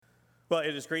Well,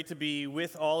 it is great to be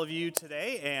with all of you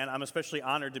today, and I'm especially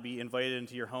honored to be invited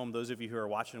into your home, those of you who are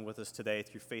watching with us today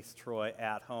through Faith Troy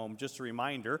at Home. Just a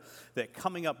reminder that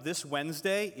coming up this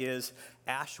Wednesday is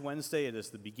Ash Wednesday. It is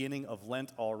the beginning of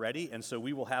Lent already, and so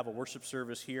we will have a worship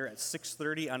service here at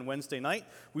 6:30 on Wednesday night.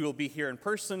 We will be here in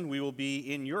person. We will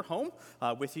be in your home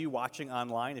with you watching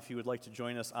online if you would like to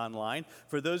join us online.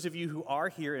 For those of you who are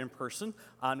here in person,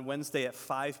 on Wednesday at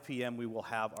 5 p.m. we will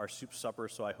have our soup supper,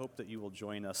 so I hope that you will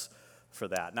join us for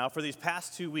that. Now, for these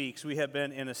past 2 weeks, we have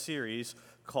been in a series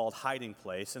called Hiding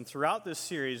Place, and throughout this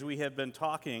series, we have been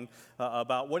talking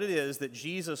about what it is that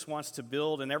Jesus wants to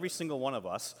build in every single one of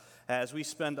us as we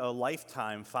spend a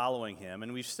lifetime following him,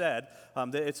 and we've said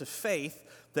that it's a faith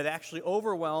that actually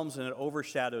overwhelms and it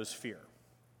overshadows fear.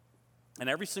 And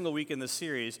every single week in this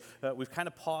series, we've kind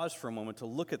of paused for a moment to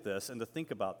look at this and to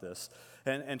think about this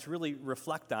and to really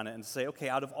reflect on it and say, okay,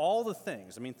 out of all the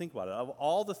things, think about it, of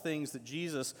all the things that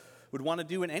Jesus would want to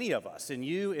do in any of us, in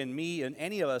you, in me, in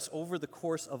any of us over the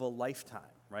course of a lifetime,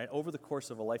 right? Over the course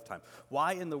of a lifetime.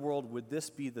 Why in the world would this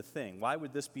be the thing? Why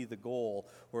would this be the goal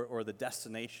or the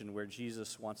destination where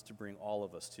Jesus wants to bring all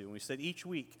of us to? And we said each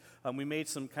week we made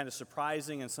some kind of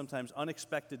surprising and sometimes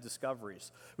unexpected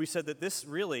discoveries. We said that this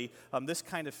really, this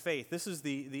kind of faith, this is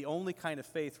the only kind of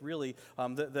faith really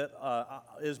that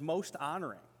is most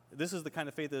honoring. This is the kind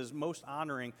of faith that is most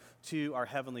honoring to our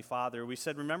Heavenly Father. We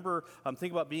said, remember,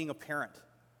 think about being a parent,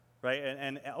 right?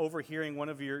 And overhearing one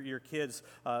of your kids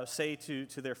say to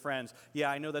their friends, yeah,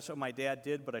 I know that's what my dad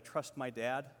did, but I trust my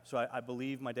dad, so I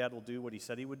believe my dad will do what he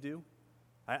said he would do.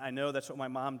 I know that's what my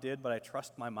mom did, but I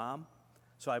trust my mom,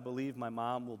 so I believe my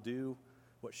mom will do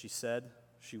what she said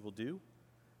she will do.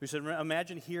 We said,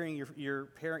 imagine hearing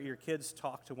your kids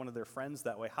talk to one of their friends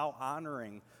that way. How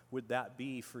honoring would that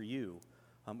be for you?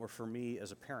 Or for me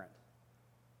as a parent.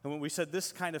 And when we said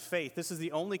this kind of faith, this is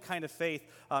the only kind of faith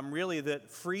really that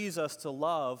frees us to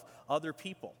love other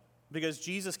people. Because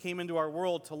Jesus came into our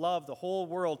world to love the whole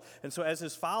world. And so as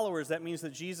his followers, that means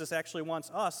that Jesus actually wants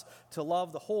us to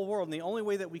love the whole world. And the only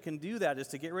way that we can do that is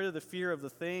to get rid of the fear of the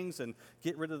things and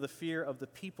get rid of the fear of the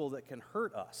people that can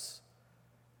hurt us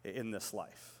in this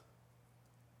life.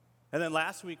 And then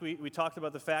last week, we talked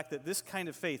about the fact that this kind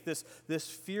of faith, this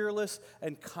fearless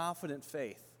and confident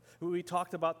faith, we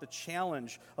talked about the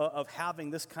challenge of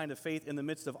having this kind of faith in the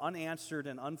midst of unanswered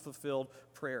and unfulfilled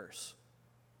prayers.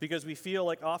 Because we feel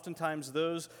like oftentimes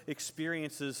those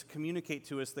experiences communicate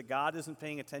to us that God isn't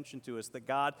paying attention to us, that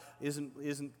God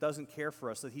doesn't care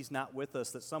for us, that he's not with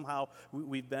us, that somehow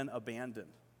we've been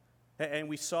abandoned. And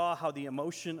we saw how the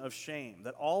emotion of shame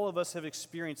that all of us have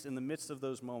experienced in the midst of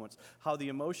those moments, how the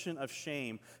emotion of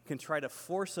shame can try to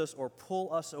force us or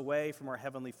pull us away from our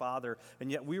Heavenly Father.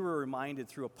 And yet we were reminded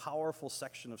through a powerful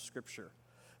section of Scripture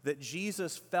that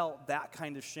Jesus felt that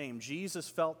kind of shame. Jesus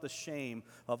felt the shame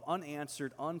of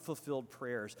unanswered, unfulfilled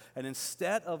prayers. And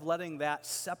instead of letting that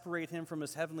separate him from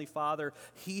his Heavenly Father,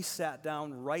 he sat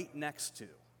down right next to,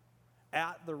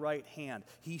 at the right hand.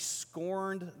 He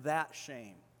scorned that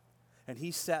shame. And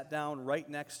he sat down right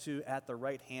next to, at the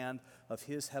right hand of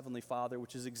his Heavenly Father,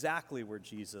 which is exactly where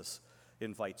Jesus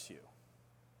invites you.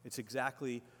 It's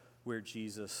exactly where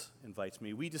Jesus invites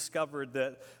me. We discovered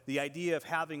that the idea of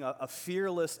having a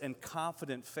fearless and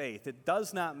confident faith, it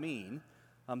does not mean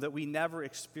that we never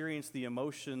experience the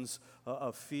emotions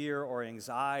of fear or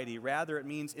anxiety. Rather, it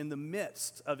means in the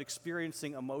midst of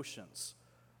experiencing emotions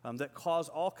that cause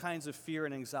all kinds of fear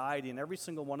and anxiety in every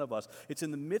single one of us. It's in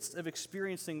the midst of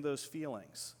experiencing those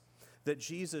feelings that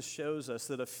Jesus shows us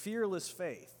that a fearless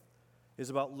faith is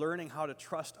about learning how to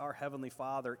trust our Heavenly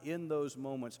Father in those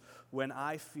moments when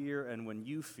I fear and when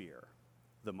you fear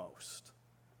the most.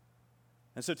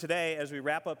 And so today, as we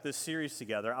wrap up this series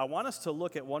together, I want us to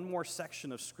look at one more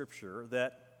section of Scripture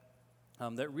that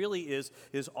really is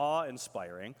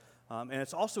awe-inspiring, and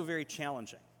it's also very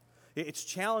challenging. It's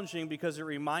challenging because it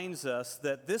reminds us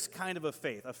that this kind of a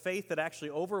faith that actually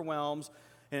overwhelms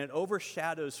and it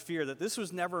overshadows fear, that this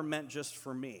was never meant just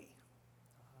for me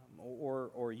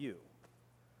or you.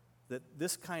 That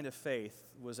this kind of faith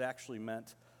was actually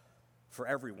meant for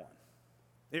everyone.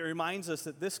 It reminds us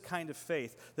that this kind of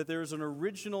faith, that there is an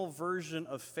original version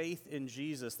of faith in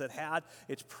Jesus that had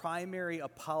its primary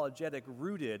apologetic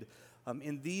rooted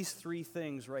in these three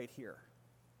things right here.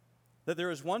 That there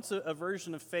was once a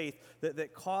version of faith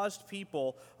that caused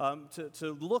people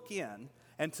to look in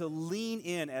and to lean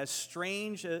in, as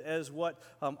strange as what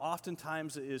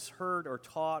oftentimes is heard or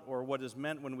taught or what is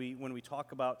meant when we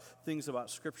talk about things about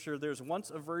Scripture. There's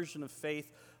once a version of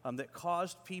faith that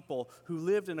caused people who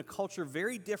lived in a culture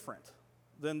very different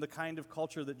than the kind of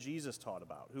culture that Jesus taught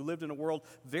about, who lived in a world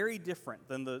very different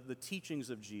than the teachings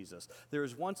of Jesus. There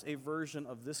was once a version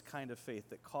of this kind of faith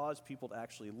that caused people to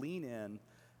actually lean in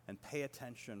and pay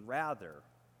attention rather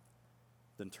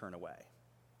than turn away.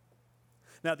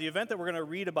 Now, the event that we're going to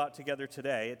read about together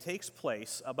today, it takes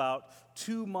place about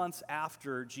 2 months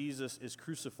after Jesus is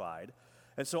crucified.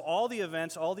 And so all the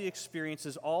events, all the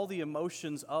experiences, all the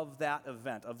emotions of that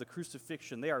event, of the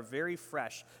crucifixion, they are very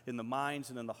fresh in the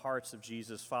minds and in the hearts of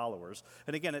Jesus' followers.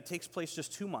 And again, it takes place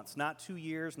just 2 months, not 2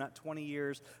 years, not 20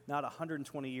 years, not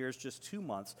 120 years, just 2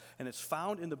 months. And it's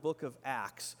found in the book of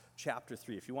Acts, chapter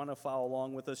 3. If you want to follow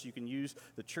along with us, you can use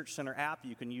the Church Center app,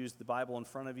 you can use the Bible in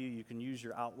front of you, you can use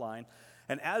your outline.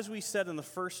 And as we said in the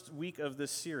first week of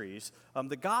this series,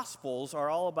 the Gospels are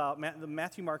all about,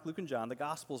 Matthew, Mark, Luke, and John, the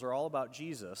Gospels are all about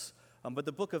Jesus, but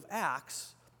the book of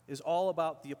Acts is all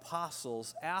about the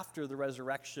apostles after the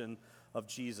resurrection of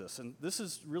Jesus. And this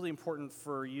is really important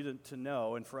for you to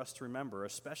know and for us to remember,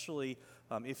 especially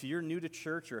if you're new to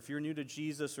church or if you're new to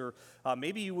Jesus, or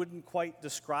maybe you wouldn't quite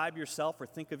describe yourself or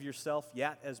think of yourself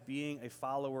yet as being a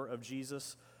follower of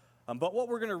Jesus. But what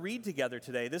we're going to read together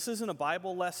today, this isn't a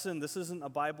Bible lesson, this isn't a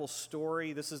Bible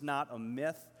story, this is not a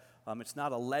myth, it's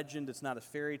not a legend, it's not a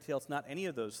fairy tale, it's not any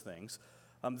of those things.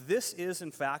 This is,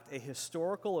 in fact, a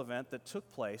historical event that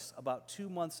took place about 2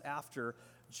 months after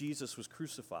Jesus was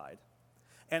crucified.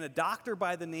 And a doctor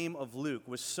by the name of Luke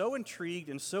was so intrigued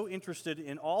and so interested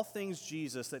in all things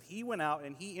Jesus that he went out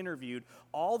and he interviewed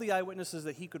all the eyewitnesses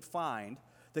that he could find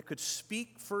that could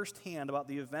speak firsthand about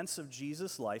the events of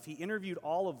Jesus' life. He interviewed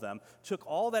all of them, took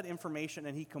all that information,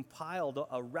 and he compiled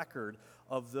a record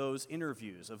of those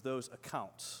interviews, of those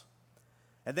accounts.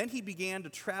 And then he began to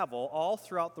travel all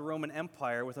throughout the Roman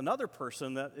Empire with another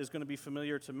person that is going to be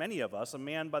familiar to many of us, a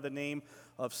man by the name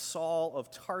of Saul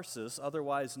of Tarsus,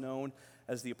 otherwise known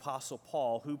as the Apostle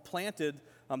Paul, who planted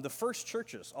the first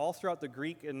churches all throughout the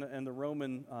Greek and the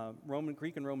Roman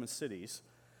Greek and Roman cities,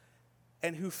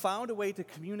 and who found a way to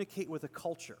communicate with a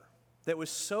culture that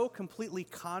was so completely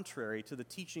contrary to the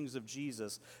teachings of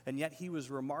Jesus, and yet he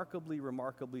was remarkably,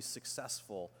 remarkably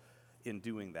successful in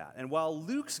doing that. And while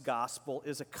Luke's gospel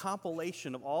is a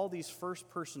compilation of all these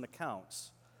first-person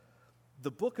accounts,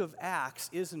 the book of Acts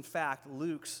is, in fact,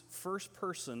 Luke's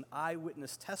first-person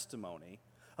eyewitness testimony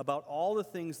about all the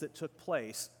things that took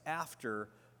place after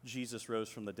Jesus rose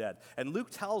from the dead. And Luke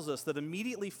tells us that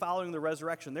immediately following the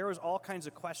resurrection, there was all kinds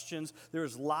of questions. There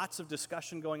was lots of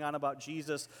discussion going on about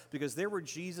Jesus because there were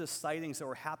Jesus sightings that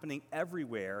were happening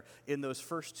everywhere in those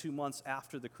first 2 months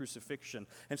after the crucifixion.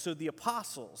 And so the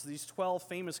apostles, these 12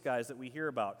 famous guys that we hear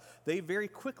about, they very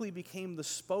quickly became the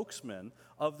spokesman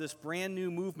of this brand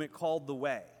new movement called the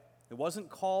Way. It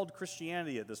wasn't called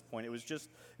Christianity at this point. It was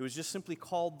just simply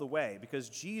called the Way because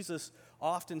Jesus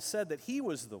often said that he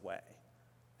was the way.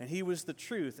 And he was the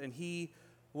truth, and he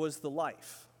was the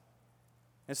life.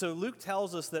 And so Luke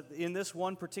tells us that in this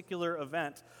one particular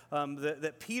event,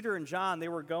 that Peter and John, they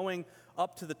were going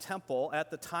up to the temple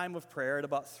at the time of prayer at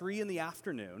about 3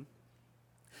 p.m.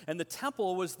 And the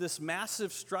temple was this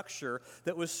massive structure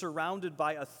that was surrounded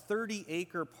by a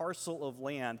 30-acre parcel of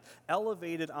land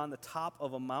elevated on the top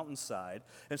of a mountainside.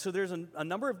 And so there's a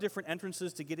number of different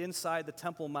entrances to get inside the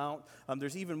Temple Mount.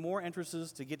 There's even more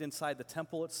entrances to get inside the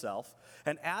temple itself.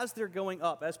 And as they're going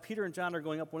up, as Peter and John are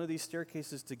going up one of these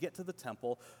staircases to get to the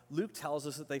temple, Luke tells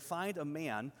us that they find a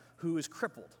man who is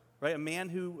crippled, right? A man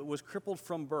who was crippled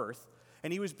from birth,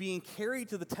 and he was being carried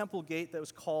to the temple gate that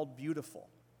was called Beautiful.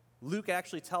 Luke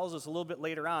actually tells us a little bit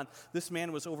later on, this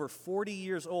man was over 40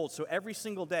 years old. So every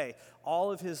single day,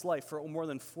 all of his life, for more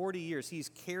than 40 years, he's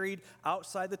carried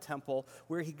outside the temple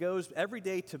where he goes every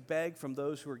day to beg from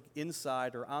those who are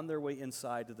inside or on their way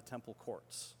inside to the temple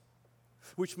courts.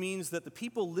 Which means that the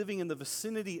people living in the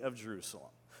vicinity of Jerusalem,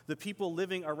 the people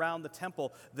living around the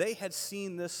temple, they had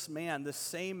seen this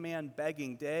same man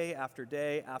begging day after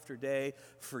day after day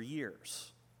for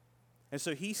years. And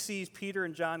so he sees Peter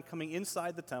and John coming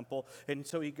inside the temple, and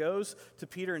so he goes to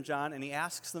Peter and John, and he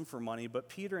asks them for money, but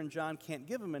Peter and John can't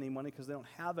give him any money because they don't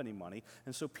have any money.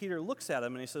 And so Peter looks at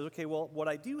him, and he says, okay, well, what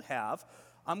I do have,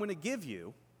 I'm going to give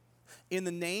you. In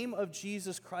the name of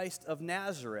Jesus Christ of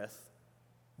Nazareth,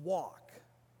 walk.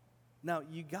 Now,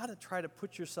 you got to try to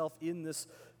put yourself in this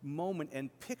moment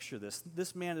and picture this.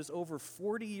 This man is over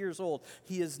 40 years old.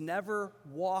 He has never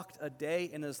walked a day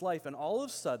in his life. And all of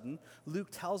a sudden, Luke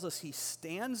tells us he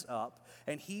stands up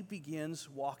and he begins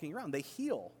walking around. They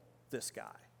heal this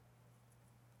guy.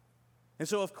 And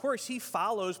so, of course, he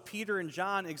follows Peter and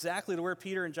John exactly to where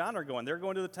Peter and John are going. They're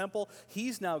going to the temple.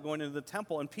 He's now going into the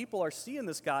temple. And people are seeing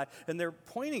this guy, and they're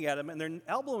pointing at him, and they're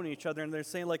elbowing each other, and they're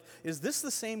saying, like, is this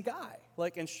the same guy?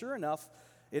 Like, and sure enough,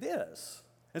 it is.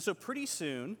 And so pretty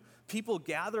soon, people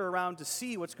gather around to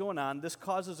see what's going on. This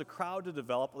causes a crowd to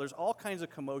develop. There's all kinds of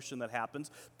commotion that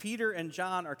happens. Peter and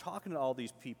John are talking to all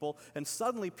these people, and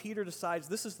suddenly Peter decides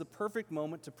this is the perfect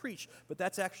moment to preach. But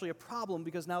that's actually a problem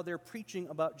because now they're preaching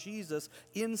about Jesus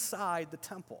inside the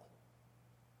temple.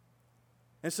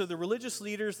 And so the religious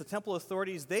leaders, the temple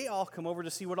authorities, they all come over to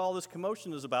see what all this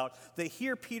commotion is about. They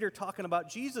hear Peter talking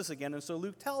about Jesus again, and so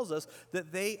Luke tells us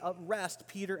that they arrest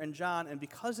Peter and John, and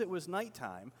because it was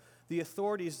nighttime, the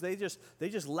authorities, they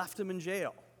just left them in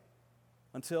jail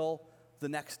until the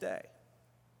next day.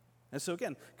 And so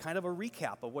again, kind of a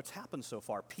recap of what's happened so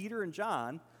far. Peter and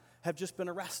John have just been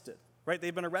arrested. Right,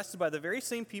 they've been arrested by the very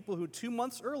same people who 2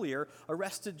 months earlier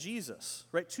arrested Jesus.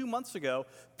 Right, 2 months ago,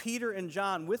 Peter and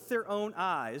John, with their own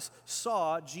eyes,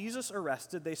 saw Jesus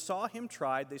arrested. They saw him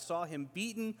tried. They saw him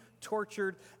beaten,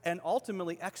 tortured, and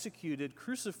ultimately executed,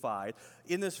 crucified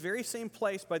in this very same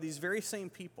place by these very same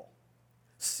people.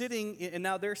 And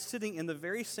now they're sitting in the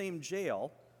very same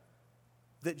jail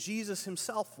that Jesus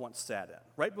himself once sat in,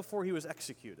 right before he was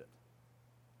executed.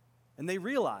 And they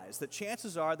realize that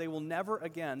chances are they will never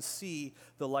again see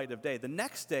the light of day. The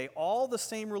next day, all the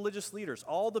same religious leaders,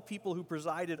 all the people who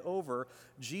presided over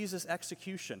Jesus'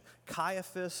 execution,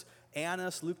 Caiaphas,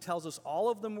 Annas, Luke tells us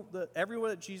all of them, everyone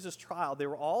at Jesus' trial, they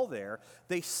were all there.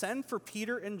 They send for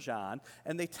Peter and John,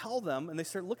 and they tell them, and they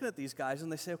start looking at these guys,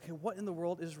 and they say, okay, what in the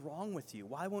world is wrong with you?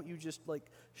 Why won't you just,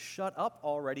 shut up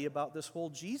already about this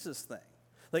whole Jesus thing?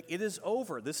 It is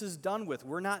over. This is done with.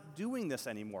 We're not doing this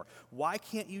anymore. Why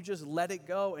can't you just let it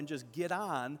go and just get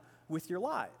on with your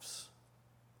lives?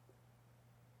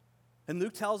 And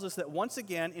Luke tells us that once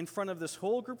again, in front of this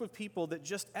whole group of people that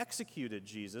just executed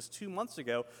Jesus 2 months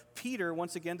ago, Peter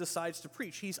once again decides to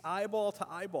preach. He's eyeball to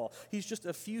eyeball. He's just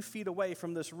a few feet away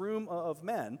from this room of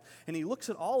men, and he looks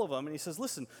at all of them and he says,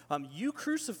 listen, you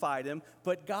crucified him,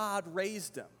 but God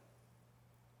raised him.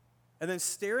 And then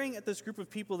staring at this group of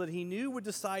people that he knew would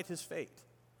decide his fate,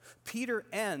 Peter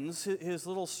ends his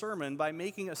little sermon by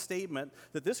making a statement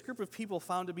that this group of people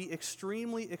found to be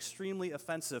extremely, extremely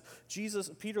offensive.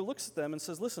 Peter looks at them and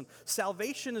says, listen,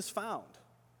 salvation is found,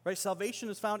 right? Salvation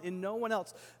is found in no one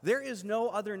else. There is no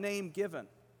other name given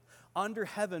under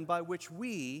heaven by which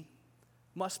we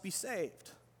must be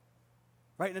saved,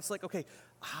 right? And it's like, okay,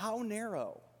 how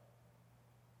narrow,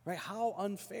 right? How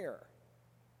unfair.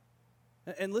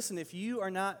 And listen, if you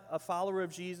are not a follower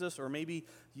of Jesus, or maybe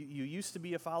you used to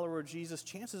be a follower of Jesus,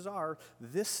 chances are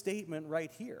this statement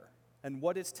right here and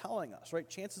what it's telling us, right?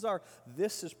 Chances are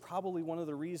this is probably one of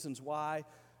the reasons why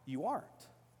you aren't.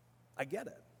 I get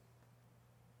it.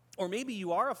 Or maybe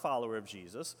you are a follower of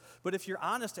Jesus, but if you're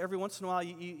honest, every once in a while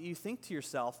you think to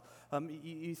yourself,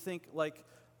 you think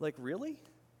really?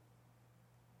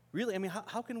 Really? I mean,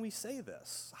 how can we say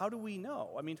this? How do we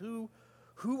know? I mean,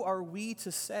 who are we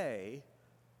to say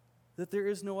that there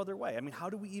is no other way? I mean, how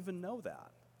do we even know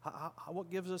that? What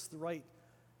gives us the right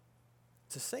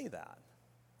to say that?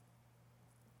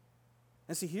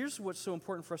 And see, here's what's so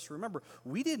important for us to remember.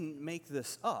 We didn't make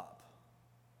this up,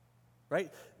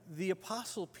 right? The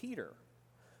Apostle Peter,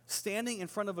 standing in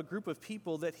front of a group of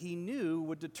people that he knew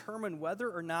would determine whether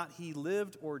or not he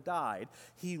lived or died,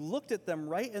 he looked at them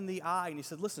right in the eye and he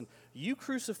said, listen, you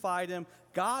crucified him,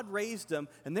 God raised him,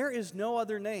 and there is no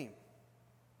other name.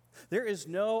 There is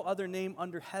no other name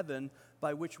under heaven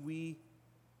by which we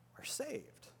are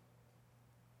saved.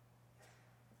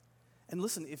 And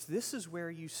listen, if this is where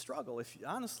you struggle,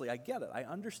 honestly, I get it, I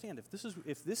understand.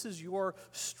 If this is your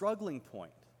struggling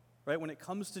point, right, when it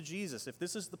comes to Jesus, if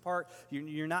this is the part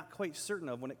you're not quite certain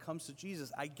of when it comes to Jesus,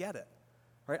 I get it,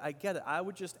 right? I get it. I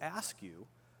would just ask you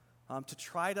to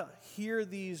try to hear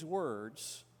these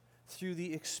words through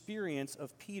the experience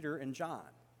of Peter and John.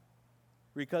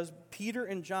 Because Peter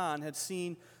and John had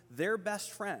seen their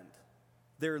best friend,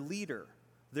 their leader,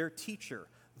 their teacher,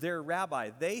 their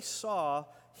rabbi. They saw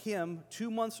him 2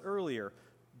 months earlier,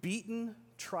 beaten,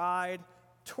 tried,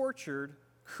 tortured,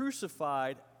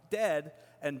 crucified, dead,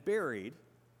 and buried.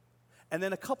 And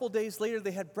then a couple days later,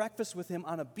 they had breakfast with him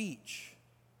on a beach.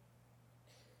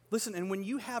 Listen, and when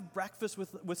you have breakfast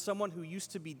with someone who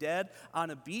used to be dead on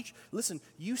a beach, listen,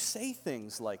 you say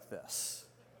things like this.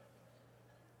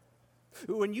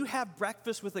 When you have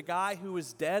breakfast with a guy who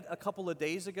was dead a couple of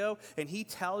days ago, and he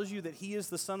tells you that he is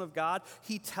the Son of God,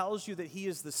 he tells you that he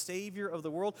is the Savior of the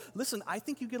world, listen, I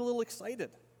think you get a little excited.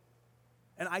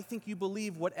 And I think you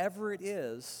believe whatever it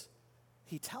is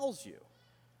he tells you.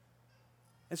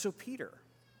 And so Peter,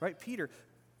 right,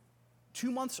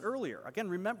 2 months earlier, again,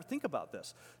 think about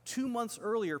this. 2 months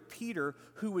earlier, Peter,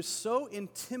 who was so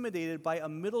intimidated by a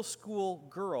middle school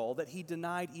girl that he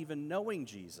denied even knowing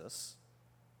Jesus,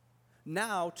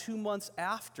 Now, 2 months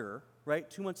after, right,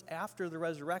 2 months after the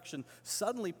resurrection,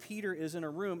 suddenly Peter is in a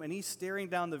room and he's staring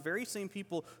down the very same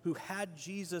people who had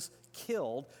Jesus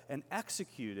killed and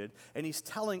executed, and he's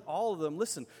telling all of them,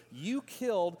 listen, you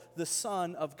killed the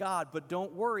Son of God, but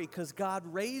don't worry because God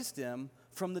raised him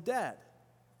from the dead.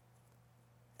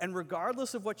 And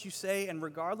regardless of what you say and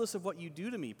regardless of what you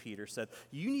do to me, Peter said,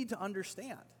 you need to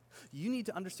understand. You need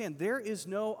to understand there is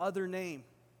no other name.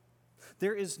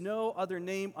 There is no other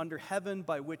name under heaven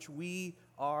by which we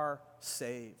are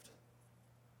saved.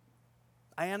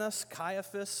 Annas,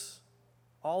 Caiaphas,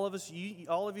 all of us,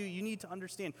 all of you, you need to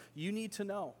understand. You need to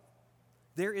know.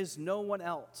 There is no one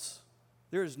else.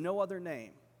 There is no other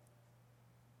name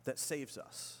that saves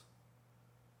us.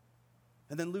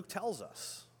 And then Luke tells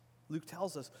us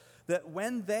that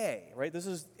when they, right, this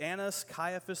is Annas,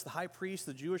 Caiaphas, the high priest,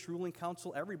 the Jewish ruling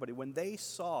council, everybody, when they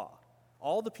saw,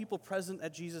 all the people present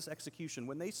at Jesus' execution,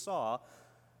 when they saw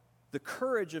the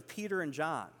courage of Peter and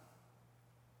John,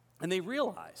 and they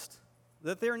realized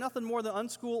that they are nothing more than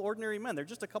unschooled, ordinary men. They're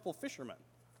just a couple fishermen.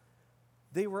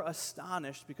 They were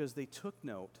astonished because they took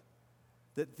note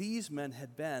that these men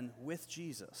had been with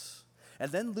Jesus.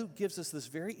 And then Luke gives us this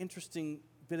very interesting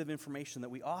bit of information that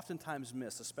we oftentimes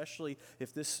miss, especially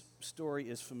if this story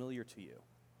is familiar to you.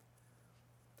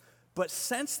 But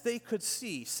since they could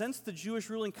see, since the Jewish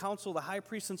ruling council, the high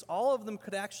priest, since all of them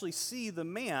could actually see the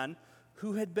man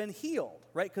who had been healed,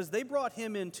 right? Because they brought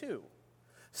him in too.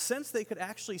 Since they could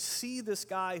actually see this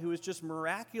guy who was just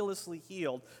miraculously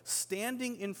healed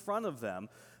standing in front of them,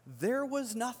 there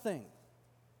was nothing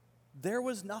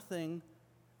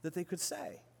that they could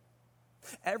say.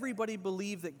 Everybody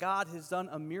believed that God has done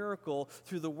a miracle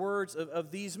through the words of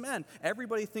these men.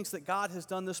 Everybody thinks that God has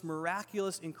done this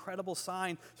miraculous, incredible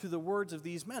sign through the words of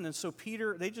these men. And so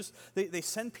Peter, they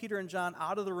send Peter and John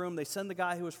out of the room. They send the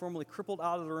guy who was formerly crippled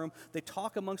out of the room. They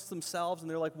talk amongst themselves, and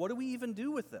they're like, what do we even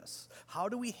do with this? How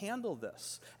do we handle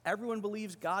this? Everyone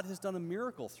believes God has done a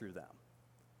miracle through them.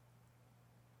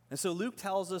 And so Luke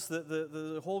tells us that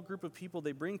the whole group of people,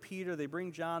 they bring Peter, they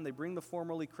bring John, they bring the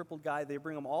formerly crippled guy, they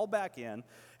bring them all back in,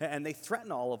 and they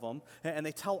threaten all of them, and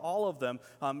they tell all of them,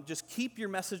 just keep your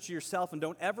message to yourself and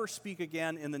don't ever speak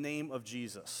again in the name of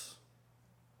Jesus.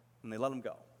 And they let them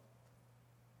go.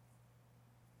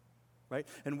 Right?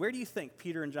 And where do you think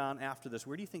Peter and John, after this,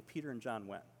 where do you think Peter and John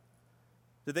went?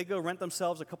 Did they go rent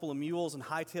themselves a couple of mules and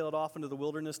hightail it off into the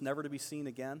wilderness, never to be seen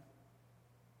again?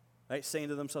 Right, saying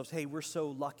to themselves, hey, we're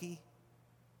so lucky,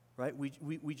 right?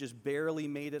 We just barely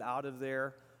made it out of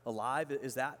there alive.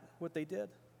 Is that what they did?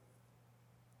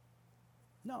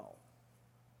 No.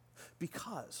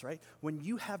 Because, right, when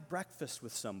you have breakfast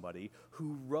with somebody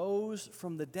who rose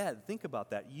from the dead, think about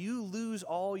that. You lose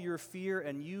all your fear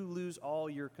and you lose all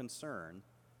your concern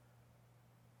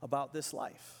about this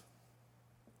life.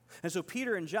 And so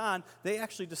Peter and John, they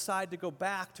actually decide to go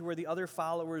back to where the other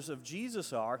followers of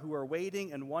Jesus are, who are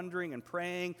waiting and wondering and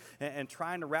praying and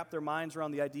trying to wrap their minds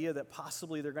around the idea that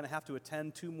possibly they're going to have to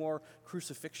attend 2 more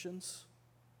crucifixions.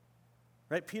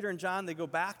 Right? Peter and John, they go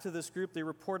back to this group, they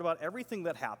report about everything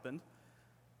that happened.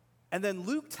 And then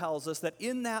Luke tells us that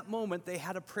in that moment they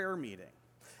had a prayer meeting.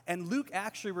 And Luke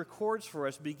actually records for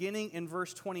us, beginning in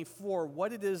verse 24,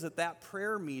 what it is that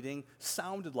prayer meeting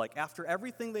sounded like after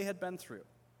everything they had been through.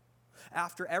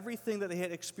 After everything that they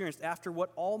had experienced, after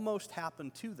what almost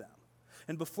happened to them.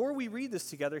 And before we read this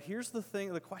together, here's the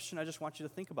question I just want you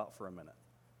to think about for a minute.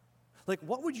 Like,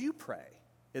 what would you pray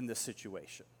in this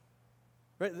situation?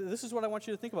 Right? This is what I want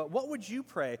you to think about. What would you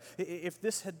pray if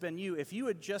this had been you? If you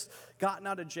had just gotten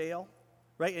out of jail,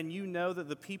 right, and you know that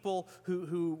the people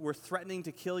who were threatening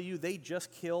to kill you, they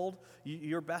just killed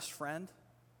your best friend,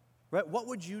 right? What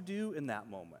would you do in that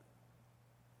moment?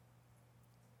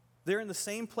 They're in the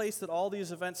same place that all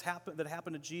these events that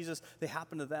happened to Jesus, they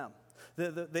happen to them.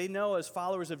 They know as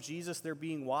followers of Jesus they're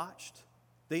being watched.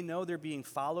 They know they're being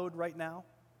followed right now.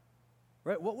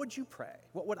 Right? What would you pray?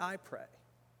 What would I pray?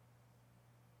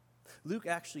 Luke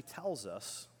actually tells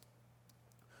us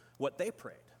what they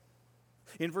prayed.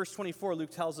 In verse 24,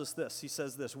 Luke tells us this. He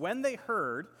says this, when they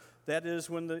heard, that is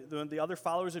when the other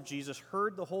followers of Jesus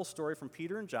heard the whole story from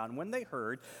Peter and John, when they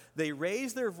heard, they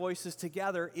raised their voices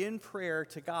together in prayer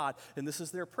to God. And this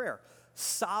is their prayer.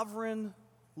 Sovereign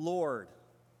Lord.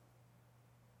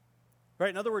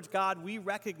 Right? In other words, God, we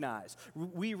recognize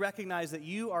that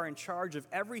you are in charge of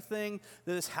everything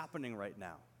that is happening right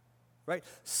now. Right?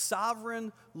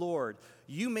 Sovereign Lord,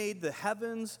 you made the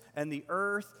heavens and the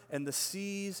earth and the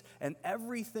seas and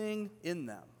everything in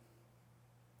them.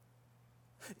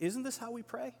 Isn't this how we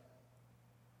pray?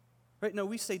 Right? No,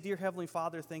 we say, Dear Heavenly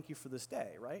Father, thank you for this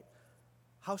day, right?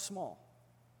 How small?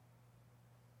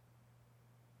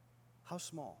 How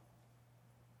small?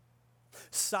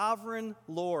 Sovereign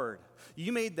Lord,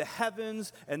 you made the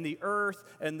heavens and the earth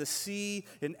and the sea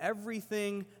and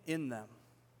everything in them.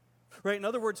 Right? In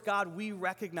other words, God, we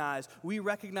recognize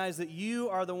that you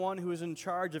are the one who is in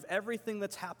charge of everything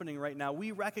that's happening right now.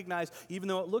 We recognize, even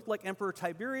though it looked like Emperor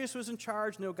Tiberius was in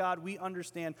charge, no, God, we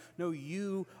understand, no,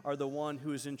 you are the one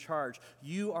who is in charge.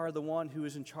 You are the one who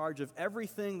is in charge of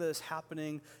everything that is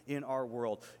happening in our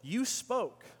world. You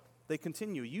spoke, they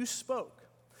continue, you spoke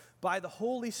by the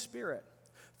Holy Spirit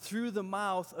through the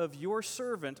mouth of your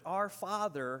servant, our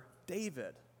father,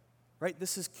 David. Right?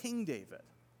 This is King David.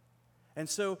 And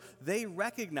so they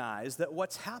recognize that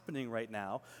what's happening right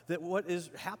now, that what is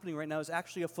happening right now is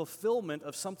actually a fulfillment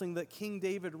of something that King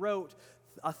David wrote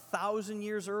 1,000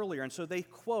 years earlier. And so they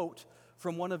quote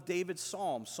from one of David's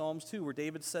Psalms, Psalms 2, where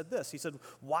David said this. He said,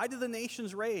 "Why do the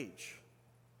nations rage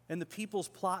and the peoples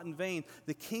plot in vain?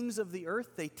 The kings of the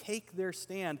earth, they take their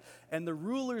stand, and the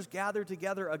rulers gather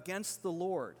together against the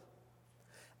Lord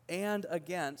and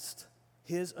against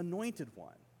his anointed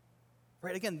one."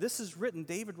 Right, again, this is written,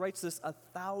 David writes this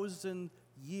 1,000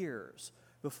 years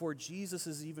before Jesus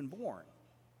is even born.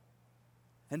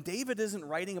 And David isn't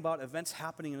writing about events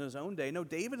happening in his own day. No,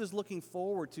 David is looking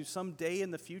forward to some day in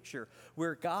the future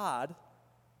where God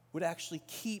would actually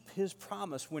keep his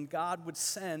promise, when God would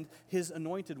send his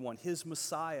anointed one, his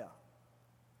Messiah.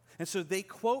 And so they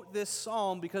quote this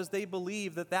psalm because they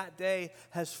believe that that day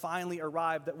has finally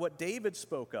arrived, that what David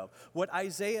spoke of, what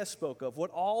Isaiah spoke of,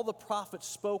 what all the prophets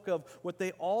spoke of, what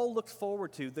they all looked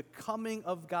forward to, the coming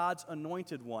of God's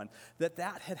anointed one, that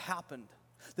had happened,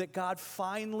 that God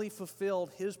finally fulfilled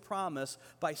his promise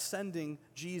by sending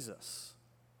Jesus.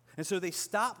 And so they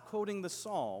stop quoting the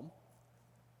psalm,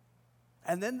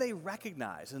 and then they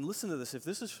recognize, and listen to this, if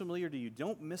this is familiar to you,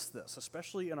 don't miss this,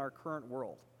 especially in our current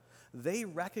world. They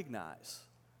recognize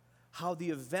how the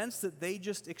events that they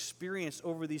just experienced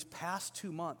over these past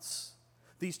 2 months,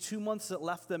 these 2 months that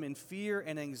left them in fear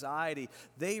and anxiety,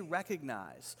 they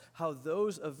recognize how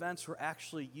those events were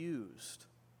actually used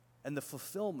and the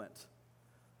fulfillment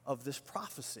of this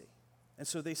prophecy. And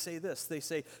so they say this, they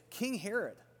say, King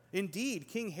Herod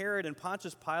and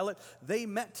Pontius Pilate, they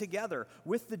met together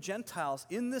with the Gentiles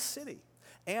in this city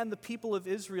and the people of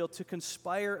Israel to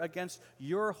conspire against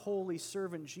your holy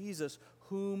servant Jesus,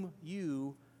 whom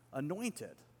you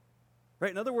anointed.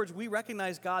 Right? In other words, we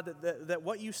recognize, God, that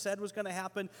what you said was going to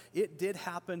happen, it did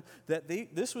happen, that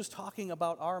this was talking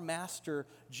about our master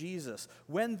Jesus.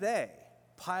 When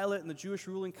Pilate and the Jewish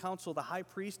ruling council, the high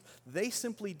priest, they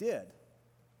simply did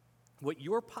what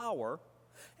your power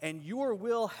and your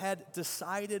will had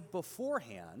decided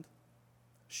beforehand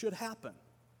should happen.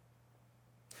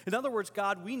 In other words,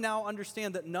 God, we now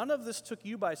understand that none of this took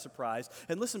you by surprise.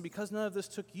 And listen, because none of this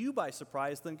took you by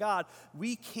surprise, then God,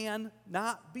 we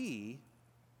cannot be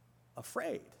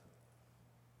afraid.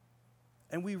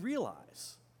 And we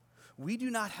realize we do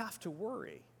not have to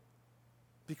worry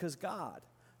because God,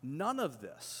 none of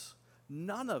this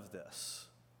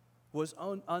was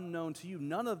unknown to you.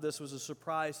 None of this was a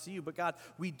surprise to you. But God,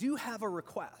 we do have a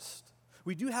request.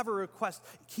 We do have a request,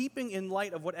 keeping in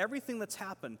light of everything that's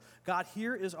happened. God,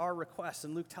 here is our request.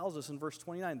 And Luke tells us in verse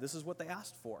 29, this is what they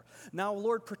asked for. Now,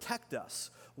 Lord, protect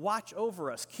us, watch over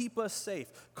us, keep us safe,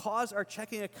 cause our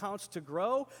checking accounts to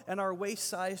grow and our waist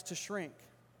size to shrink.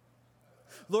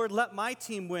 Lord, let my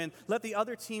team win. Let the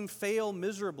other team fail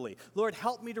miserably. Lord,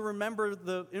 help me to remember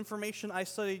the information I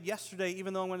studied yesterday,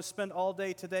 even though I'm going to spend all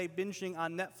day today binging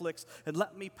on Netflix, and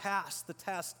let me pass the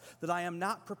test that I am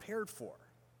not prepared for.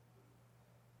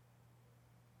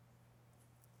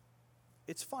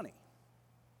 It's funny,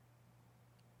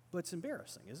 but it's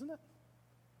embarrassing, isn't it?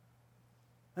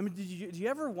 I mean, do you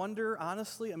ever wonder,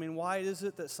 honestly, why is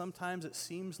it that sometimes it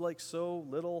seems like so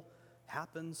little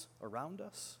happens around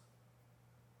us?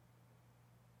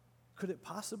 Could it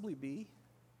possibly be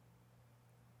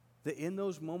that in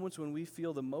those moments when we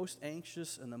feel the most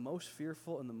anxious and the most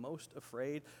fearful and the most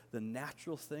afraid, the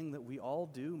natural thing that we all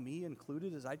do, me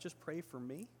included, is I just pray for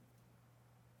me?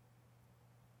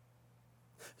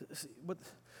 See, what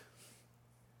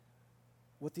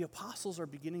the apostles are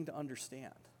beginning to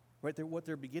understand, right? What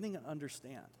they're beginning to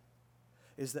understand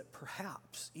is that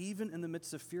perhaps, even in the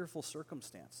midst of fearful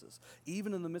circumstances,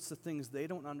 even in the midst of things they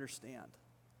don't understand,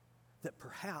 that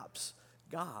perhaps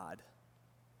God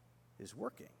is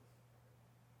working.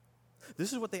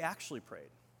 This is what they actually prayed.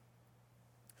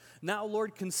 Now,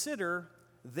 Lord, consider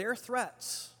their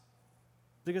threats,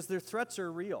 because their threats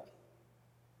are real.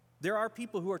 There are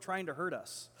people who are trying to hurt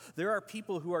us. There are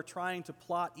people who are trying to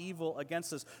plot evil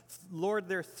against us. Lord,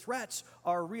 their threats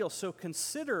are real, so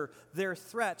consider their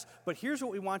threats. But here's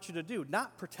what we want you to do.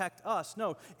 Not protect us,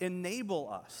 no, enable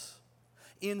us.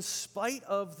 In spite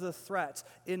of the threats,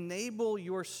 enable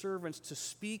your servants to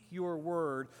speak your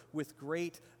word with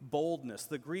great boldness.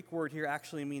 The Greek word here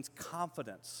actually means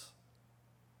confidence.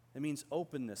 It means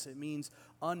openness. It means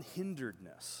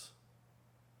unhinderedness.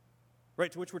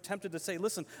 Right, to which we're tempted to say,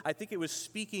 listen, I think it was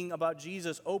speaking about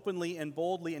Jesus openly and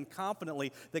boldly and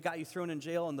confidently that got you thrown in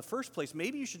jail in the first place.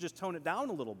 Maybe you should just tone it down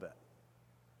a little bit.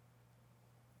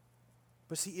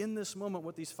 But see, in this moment,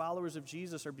 what these followers of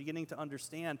Jesus are beginning to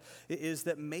understand is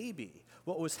that maybe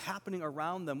what was happening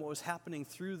around them, what was happening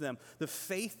through them, the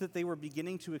faith that they were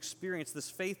beginning to experience, this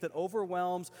faith that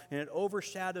overwhelms and it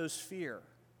overshadows fear,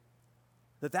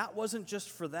 that wasn't just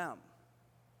for them.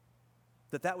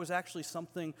 That was actually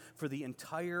something for the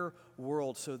entire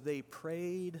world. So they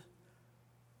prayed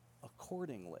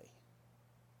accordingly.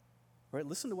 Right?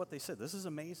 Listen to what they said. This is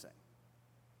amazing.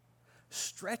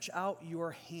 Stretch out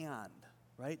your hand.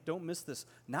 Right? Don't miss this.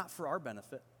 Not for our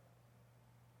benefit.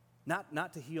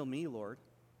 Not to heal me, Lord.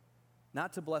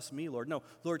 Not to bless me, Lord. No,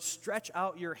 Lord, stretch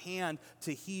out your hand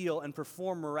to heal and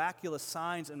perform miraculous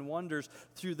signs and wonders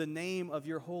through the name of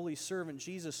your holy servant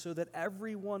Jesus, so that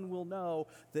everyone will know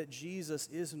that Jesus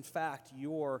is in fact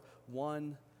your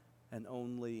one and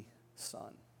only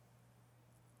Son.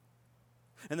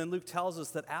 And then Luke tells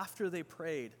us that after they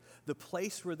prayed, the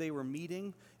place where they were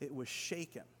meeting, it was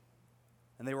shaken.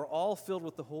 And they were all filled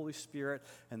with the Holy Spirit,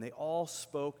 and they all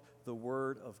spoke the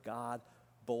word of God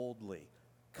boldly,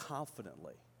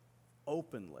 confidently,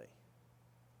 openly,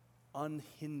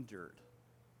 unhindered.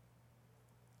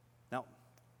 Now,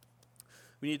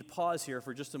 we need to pause here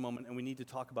for just a moment, and we need to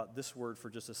talk about this word for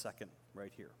just a second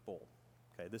right here, bold.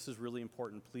 Okay, this is really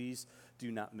important. Please do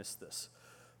not miss this.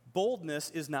 Boldness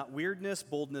is not weirdness.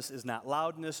 Boldness is not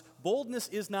loudness. Boldness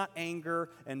is not anger,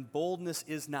 and boldness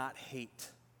is not hate.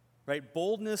 Right?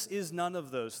 Boldness is none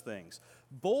of those things.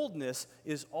 Boldness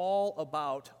is all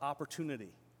about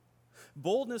opportunity.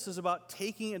 Boldness is about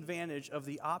taking advantage of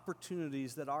the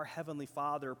opportunities that our Heavenly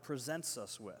Father presents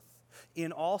us with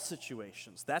in all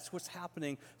situations. That's what's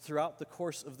happening throughout the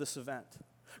course of this event.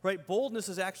 Right? Boldness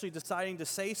is actually deciding to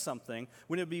say something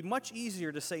when it would be much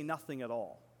easier to say nothing at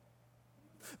all.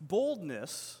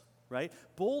 Boldness, right?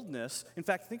 Boldness, in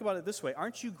fact, think about it this way.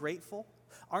 Aren't you grateful?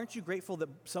 Aren't you grateful that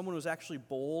someone was actually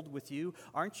bold with you?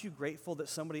 Aren't you grateful that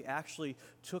somebody actually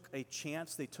took a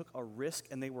chance, they took a risk,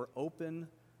 and they were open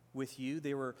with you?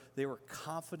 They were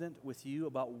confident with you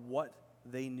about what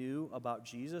they knew about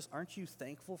Jesus. Aren't you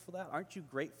thankful for that? Aren't you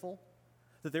grateful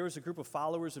that there was a group of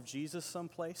followers of Jesus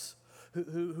someplace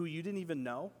who you didn't even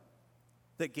know,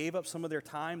 that gave up some of their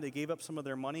time, they gave up some of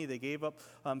their money, they gave up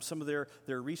some of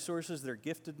their resources, their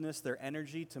giftedness, their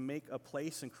energy to make a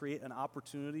place and create an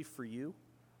opportunity for you?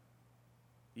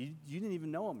 You didn't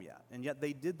even know them yet, and yet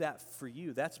they did that for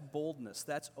you. That's boldness,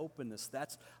 that's openness,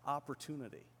 that's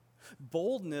opportunity.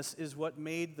 Boldness is what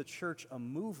made the church a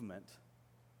movement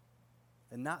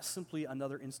and not simply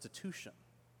another institution.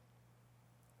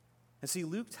 And see,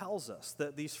 Luke tells us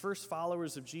that these first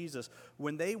followers of Jesus,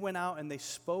 when they went out and they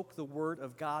spoke the word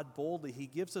of God boldly, he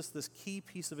gives us this key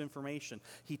piece of information.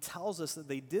 He tells us that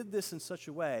they did this in such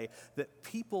a way that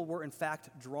people were in fact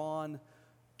drawn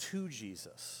to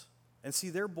Jesus. And see,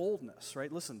 their boldness,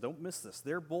 right? Listen, don't miss this.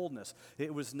 Their boldness,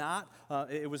 it was not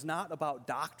about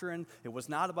doctrine. It was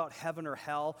not about heaven or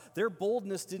hell. Their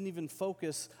boldness didn't even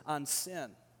focus on sin.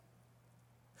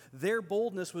 Their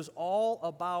boldness was all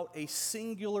about a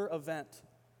singular event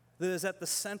that is at the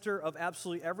center of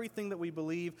absolutely everything that we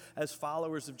believe as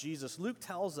followers of Jesus. Luke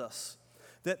tells us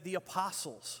that the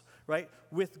apostles, right,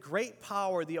 with great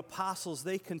power, the apostles,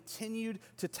 they continued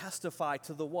to testify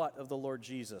to the what of the Lord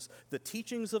Jesus? The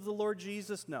teachings of the Lord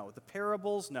Jesus? No. The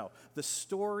parables? No. The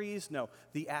stories? No.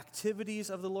 The activities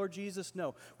of the Lord Jesus?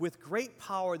 No. With great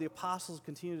power, the apostles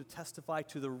continued to testify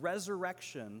to the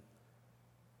resurrection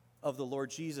of the Lord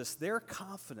Jesus. Their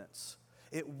confidence,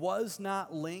 it was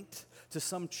not linked to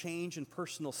some change in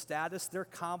personal status. Their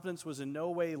confidence was in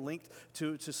no way linked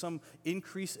to some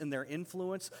increase in their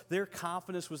influence. Their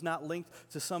confidence was not linked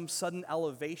to some sudden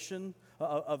elevation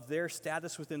of their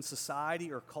status within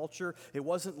society or culture. It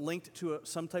wasn't linked to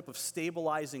some type of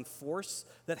stabilizing force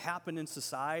that happened in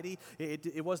society.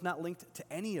 It was not linked to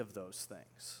any of those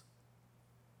things.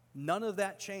 None of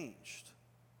that changed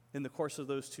in the course of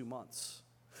those 2 months.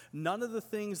 None of the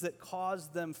things that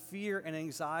caused them fear and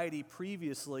anxiety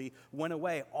previously went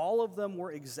away. All of them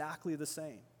were exactly the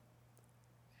same.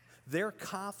 Their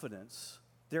confidence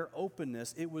their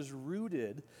openness, it was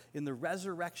rooted in the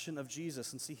resurrection of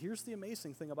Jesus. And see, here's the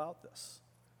amazing thing about this.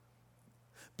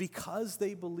 Because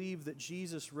they believed that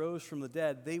Jesus rose from the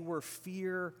dead, they were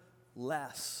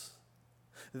fearless.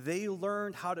 They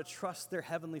learned how to trust their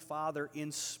Heavenly Father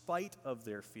in spite of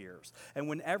their fears. And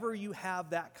whenever you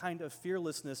have that kind of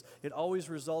fearlessness, it always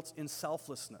results in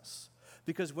selflessness.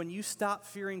 Because when you stop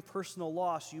fearing personal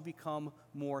loss, you become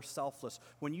more selfless.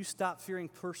 When you stop fearing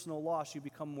personal loss, you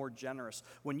become more generous.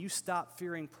 When you stop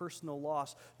fearing personal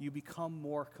loss, you become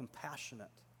more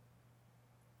compassionate.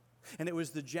 And it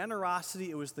was the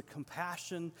generosity, it was the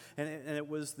compassion, and it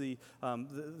was the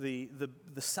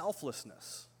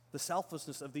selflessness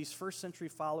of these first century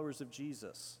followers of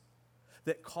Jesus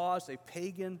that caused a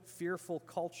pagan, fearful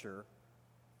culture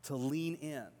to lean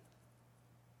in.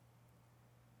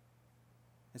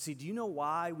 And see, do you know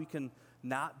why we can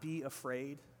not be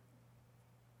afraid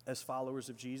as followers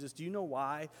of Jesus? Do you know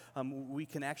why we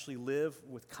can actually live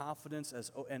with confidence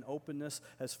and openness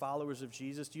as followers of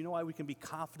Jesus? Do you know why we can be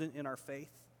confident in our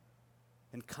faith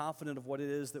and confident of what it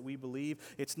is that we believe?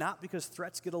 It's not because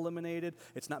threats get eliminated.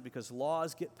 It's not because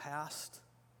laws get passed.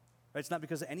 Right? It's not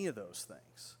because of any of those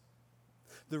things.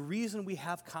 The reason we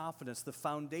have confidence, the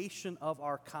foundation of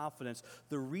our confidence,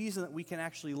 the reason that we can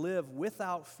actually live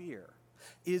without fear,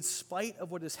 in spite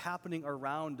of what is happening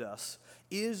around us,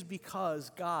 is because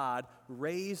God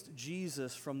raised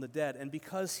Jesus from the dead. And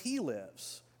because He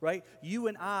lives, right, you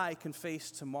and I can face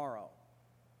tomorrow.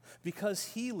 Because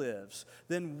He lives,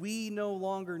 then we no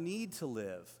longer need to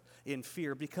live in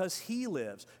fear. Because He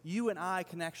lives, you and I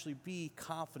can actually be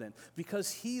confident.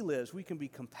 Because He lives, we can be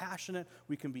compassionate,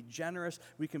 we can be generous,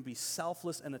 we can be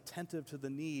selfless and attentive to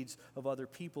the needs of other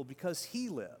people. Because He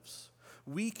lives,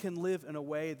 we can live in a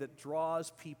way that draws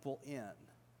people in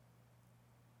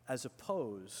as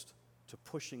opposed to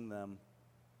pushing them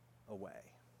away.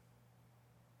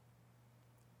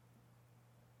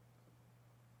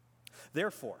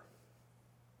 Therefore,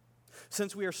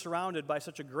 since we are surrounded by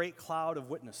such a great cloud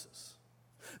of witnesses,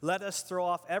 let us throw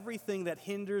off everything that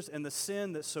hinders and the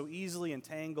sin that so easily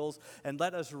entangles, and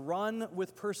let us run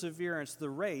with perseverance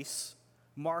the race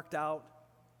marked out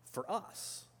for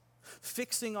us,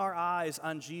 fixing our eyes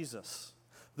on Jesus,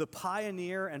 the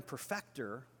pioneer and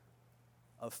perfecter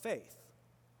of faith.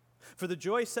 For the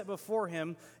joy set before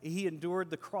Him, He endured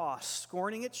the cross,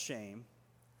 scorning its shame,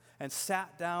 and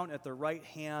sat down at the right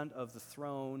hand of the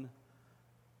throne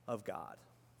of God.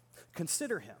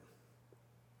 Consider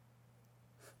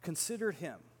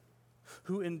Him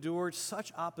who endured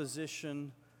such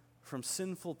opposition from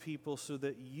sinful people so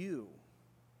that you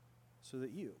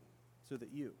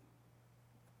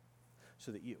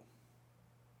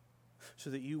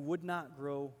would not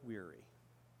grow weary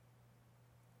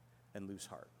and lose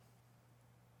heart.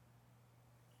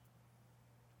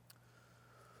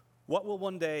 What will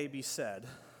one day be said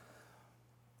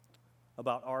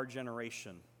about our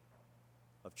generation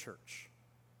of church?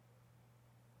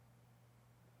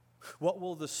 What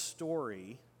will the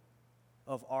story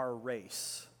of our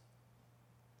race,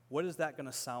 what is that going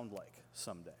to sound like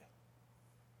someday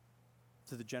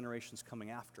to the generations coming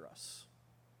after us,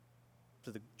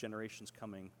 to the generations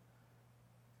coming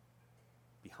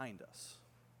behind us?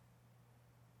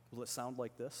 Will it sound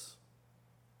like this?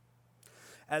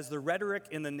 As the rhetoric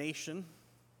in the nation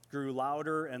grew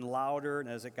louder and louder, and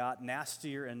as it got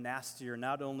nastier and nastier,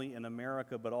 not only in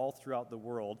America but all throughout the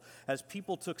world, as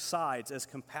people took sides, as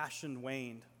compassion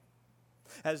waned,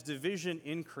 as division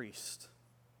increased,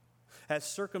 as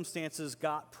circumstances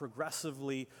got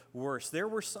progressively worse, there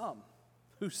were some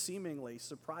who seemingly,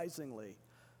 surprisingly,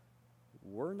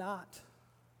 were not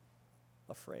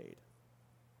afraid.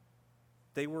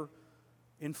 They were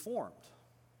informed,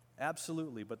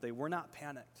 absolutely, but they were not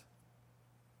panicked.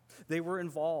 They were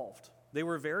involved. They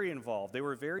were very involved. They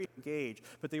were very engaged,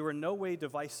 but they were in no way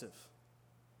divisive.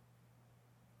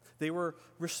 They were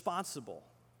responsible,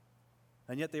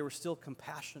 and yet they were still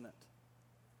compassionate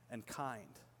and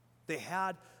kind. They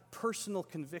had personal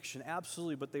conviction,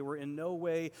 absolutely, but they were in no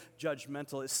way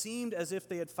judgmental. It seemed as if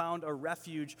they had found a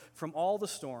refuge from all the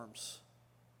storms.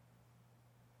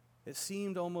 It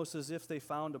seemed almost as if they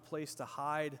found a place to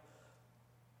hide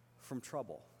from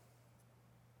trouble,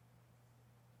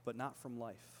 but not from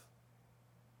life.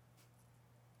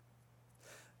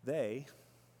 They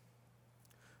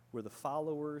were the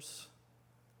followers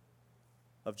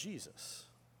of Jesus.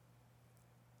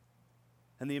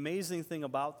 And the amazing thing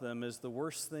about them is the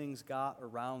worse things got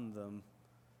around them,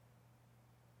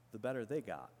 the better they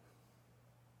got.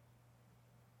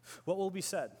 What will be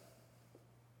said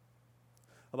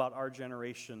about our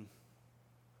generation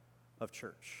of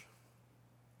church?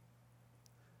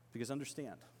 Because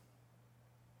understand,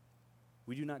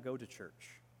 We do not go to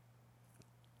church.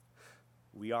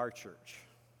 We are church.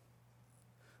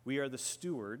 We are the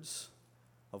stewards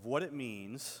of what it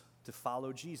means to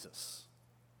follow Jesus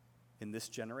in this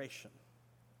generation,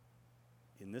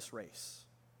 in this race,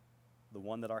 the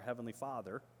one that our Heavenly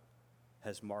Father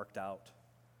has marked out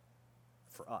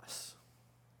for us.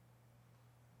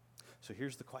 So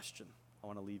here's the question I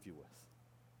want to leave you with.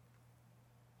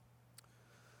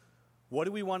 What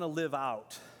do we want to live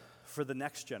out for the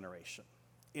next generation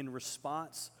in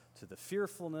response to the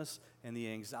fearfulness and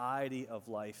the anxiety of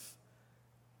life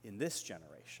in this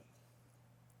generation?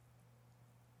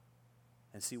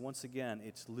 And see, once again,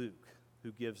 it's Luke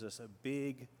who gives us a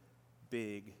big,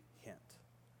 big hint.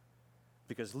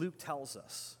 Because Luke tells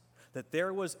us that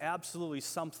there was absolutely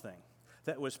something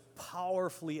that was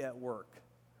powerfully at work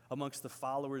amongst the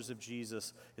followers of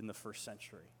Jesus in the first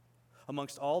century.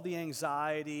 Amongst all the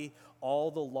anxiety,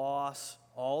 all the loss,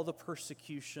 all the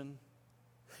persecution,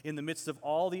 in the midst of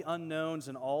all the unknowns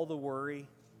and all the worry,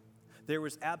 there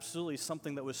was absolutely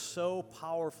something that was so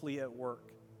powerfully at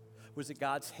work. Was it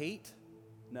God's hate?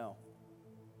 No.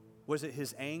 Was it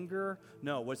his anger?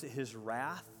 No. Was it his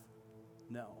wrath?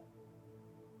 No.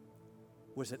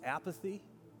 Was it apathy?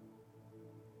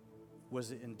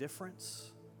 Was it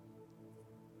indifference?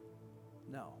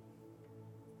 No.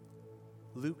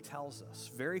 Luke tells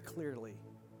us very clearly,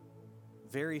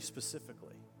 very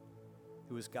specifically,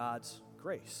 it was God's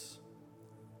grace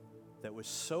that was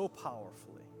so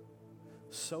powerfully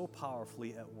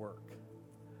at work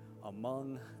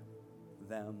among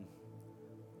them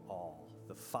all,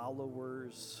 the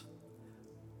followers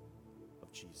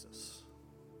of Jesus.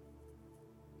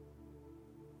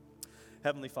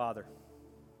 Heavenly Father,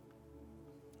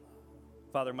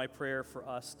 my prayer for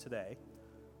us today,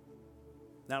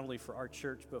 not only for our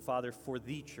church, but Father, for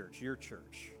the church, your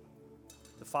church,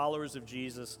 the followers of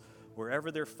Jesus,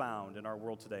 wherever they're found in our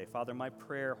world today. Father, my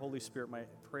prayer, Holy Spirit, my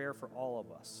prayer for all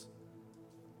of us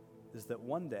is that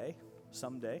one day,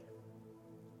 someday,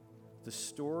 the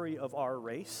story of our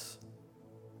race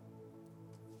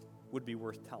would be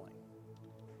worth telling.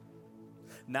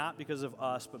 Not because of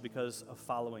us, but because of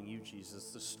following you,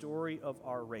 Jesus. The story of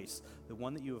our race, the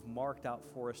one that you have marked out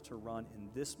for us to run in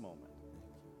this moment,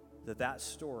 that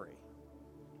story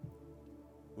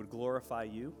would glorify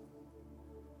you.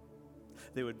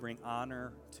 They would bring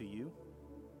honor to you.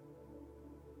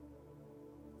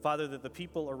 Father, that the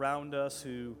people around us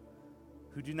who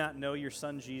do not know your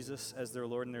Son Jesus as their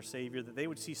Lord and their Savior, that they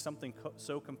would see something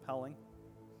so compelling,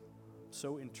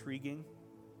 so intriguing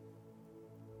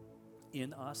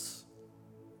in us,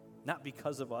 not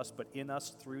because of us, but in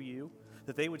us through you,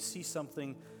 that they would see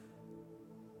something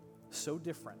so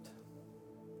different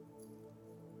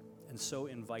and so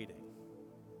inviting,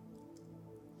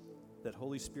 that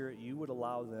Holy Spirit, you would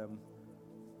allow them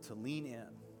to lean in,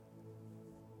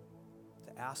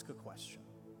 to ask a question,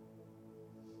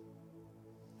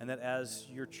 and that as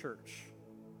your church,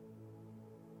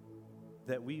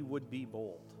 that we would be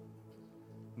bold,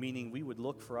 meaning we would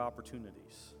look for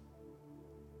opportunities,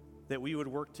 that we would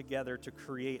work together to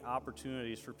create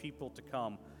opportunities for people to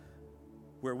come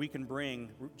where we can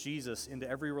bring Jesus into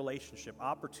every relationship,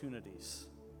 opportunities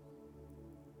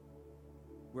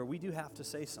where we do have to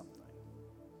say something.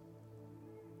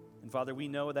 And Father, we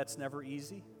know that's never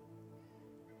easy,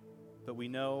 but we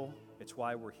know it's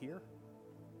why we're here.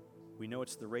 We know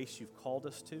it's the race you've called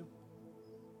us to.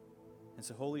 And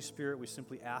so, Holy Spirit, we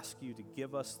simply ask you to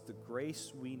give us the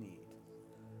grace we need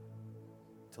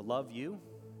to love you,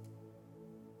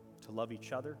 to love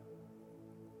each other,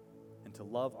 and to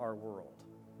love our world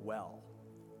well.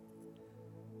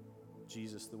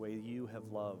 Jesus, the way you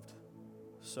have loved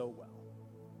so well.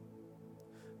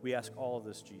 We ask all of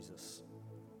this, Jesus,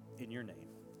 in your name.